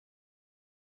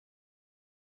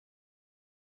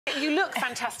You look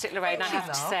fantastic, Lorraine, I have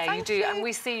to say. Thank you do. you. And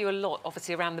we see you a lot,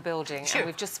 obviously, around the building. Sure. And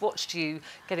we've just watched you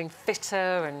getting fitter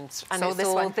and so it's this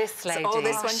all one. this lady. So all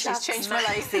this one, she's changed my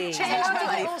life.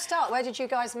 How did it all start? Where did you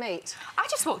guys meet? I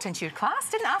just walked into your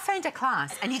class, didn't I? I found a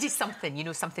class. I needed something, you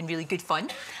know, something really good fun.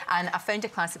 And I found a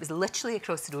class that was literally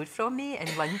across the road from me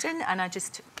in London, and I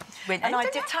just went in. And I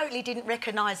totally didn't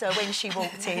recognise her when she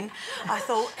walked in. I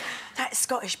thought, that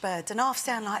Scottish bird, and half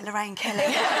sound like Lorraine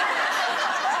Kelly.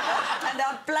 And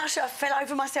I blushed, I fell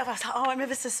over myself. I was like, oh, I'm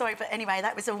ever so sorry. But anyway,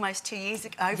 that was almost 2 years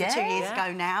ago, over 2 years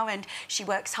ago now. And she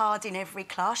works hard in every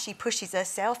class. She pushes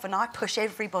herself, and I push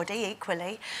everybody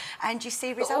equally. And you see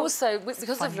results. But also,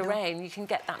 because of Lorraine, you can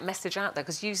get that message out there,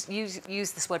 because you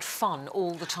use this word fun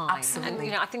all the time. Absolutely. And,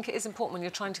 you know, I think it is important when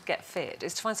you're trying to get fit,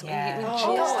 is to find something you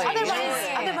enjoy.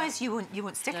 Otherwise, you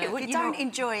won't stick it, won't you? If you don't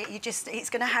enjoy it, it's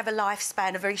going to have a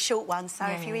lifespan, a very short one. So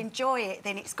if you enjoy it,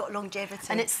 then it's got longevity.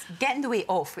 And it's getting the weight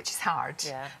off, which is hard.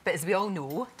 But as we all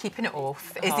know, keeping it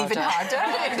off is even harder.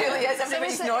 It really is.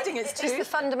 Everybody's nodding. It's true. Is the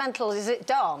fundamentals? Is it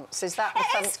dance? Is that the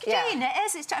fun? It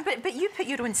is. But you put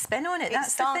your own spin on it.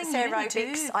 That's the thing. Dance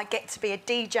aerobics. I get to be a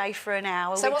DJ for an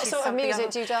hour. So what sort of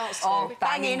music do you dance to? Oh,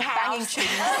 banging house. Banging tunes.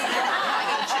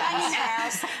 Banging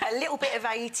house. A little bit of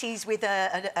 80s with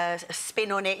a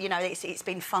spin on it. You know, it's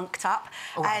been funked up,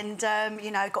 and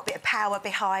you know, got a bit of power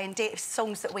behind it.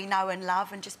 Songs that we know and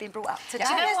love, and just been brought up to date.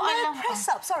 There's no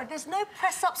press-ups. Sorry, there's no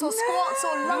press-ups or squats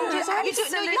or lunges.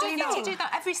 Absolutely not. You do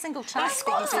that every single time.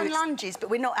 Squats and lunges, but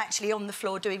we're not actually on the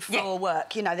floor doing floor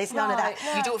work. You know, there's none of that.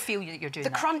 You don't feel that you're doing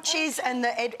that. The crunches and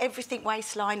everything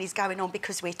waistline is going on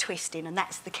because we're twisting, and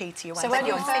that's the key to your waistline. So when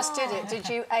you first did it, did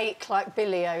you ache like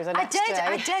Billy-O the next day?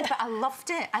 I did, but I loved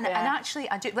it. And actually,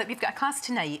 I do. Like, we've got a class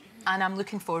tonight, and I'm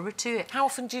looking forward to it. How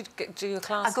often do you do your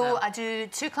class? I do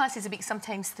 2 classes a week,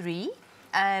 sometimes 3.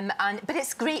 But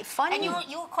it's great fun. And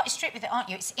you're quite strict with it, aren't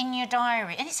you? It's in your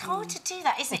diary, and it's hard to do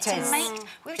that, isn't it? To make.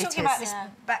 We were talking about this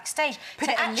backstage.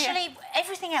 So actually,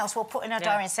 everything else we'll put in our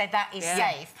diary and say that is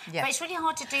safe. But it's really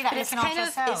hard to do that. Looking after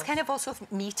yourself. It's kind of also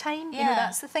me time. You know,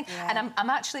 that's the thing. And I'm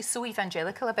actually so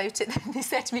evangelical about it. They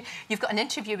said to me, "You've got an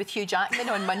interview with Hugh Jackman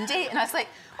on Monday," and I was like,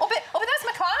 "Oh, but that's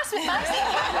my class with Maxine."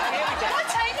 What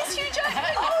time is Hugh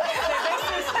Jackman?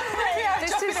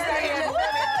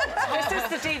 This is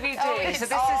the DVD, so this is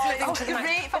linked to the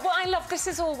great. But what I love, this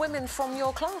is all women from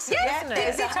your classes, isn't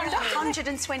it?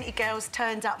 120 girls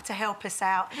turned up to help us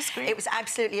out. It was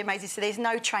absolutely amazing. So there's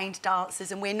no trained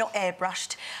dancers, and we're not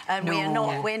airbrushed, and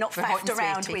we're not faffed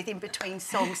around with in between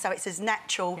songs. So it's as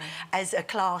natural as a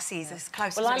class is, as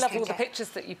close as we can get. Well, I love all the pictures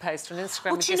that you post on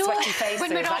Instagram with your sweaty faces.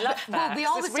 I love that. Well, we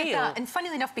always did that. And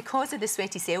funnily enough, because of the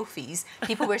sweaty selfies,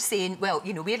 people were saying, well,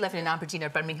 you know, we're living in Aberdeen or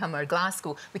Birmingham or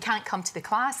Glasgow, we can't come to the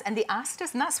class, and they asked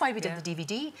us, and that's why we did the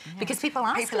DVD, because people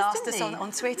asked us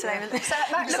on Twitter. So,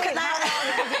 Maxine, look at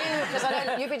that. Because I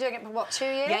know you've been doing it for, what, 2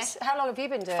 years? Yes. How long have you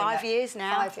been doing 5 years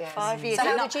now. 5 years. 5 years. So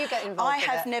how did you get involved I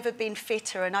have never been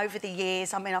fitter, and over the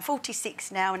years, I mean, I'm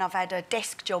 46 now, and I've had a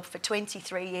desk job for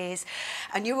 23 years,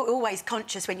 and you're always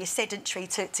conscious when you're sedentary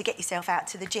to get yourself out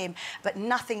to the gym, but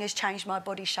nothing has changed my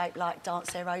body shape like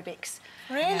dance aerobics.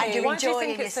 Really? And you're Why do you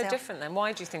think enjoying it's so different then?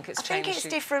 Why do you think it's changed? I think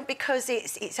it's different because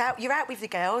it's out. You're out with the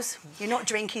girls. You're not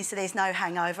drinking, so there's no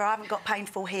hangover. I haven't got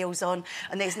painful heels on,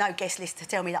 and there's no guest list to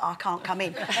tell me that I can't come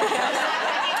in. At home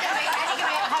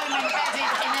in bed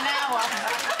in an hour.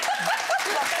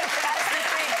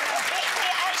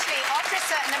 Actually, after a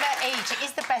certain age, it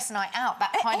is the best night out,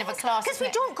 that kind of a class. Because we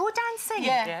don't go dancing.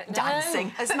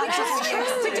 Dancing. As much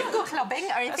as we don't go clubbing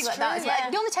or anything like that.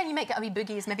 The only time you might get a wee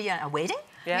boogie is maybe at a wedding.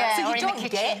 So you don't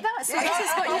get that. So this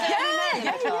is what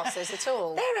classes at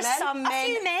all. There are some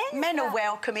men. Men are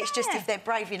welcome. It's just if they're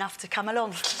brave enough to come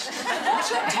along. What's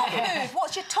your top move?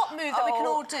 What's your top move that we can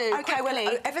all do? OK,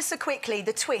 well, ever so quickly,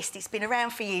 the twist. It's been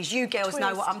around for years. You girls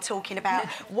know what I'm talking about.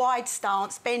 Wide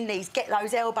stance, bend knees, get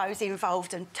those elbows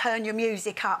involved, and turn your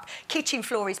music up. Kitchen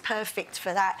floor is perfect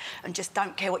for that, and just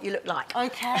don't care what you look like.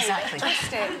 OK. Exactly.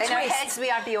 Twist it. In our heads,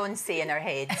 we are Beyoncé in our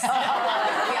heads. We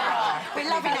are. We're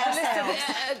loving ourselves.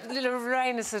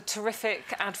 Lorraine is a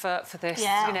terrific advert for this.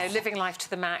 You know, living life to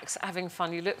the max, having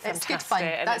fun. You look fantastic. It's good fun.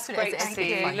 And That's it's great to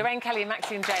see you. Lorraine Kelly and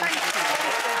Maxine James. Thank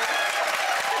you.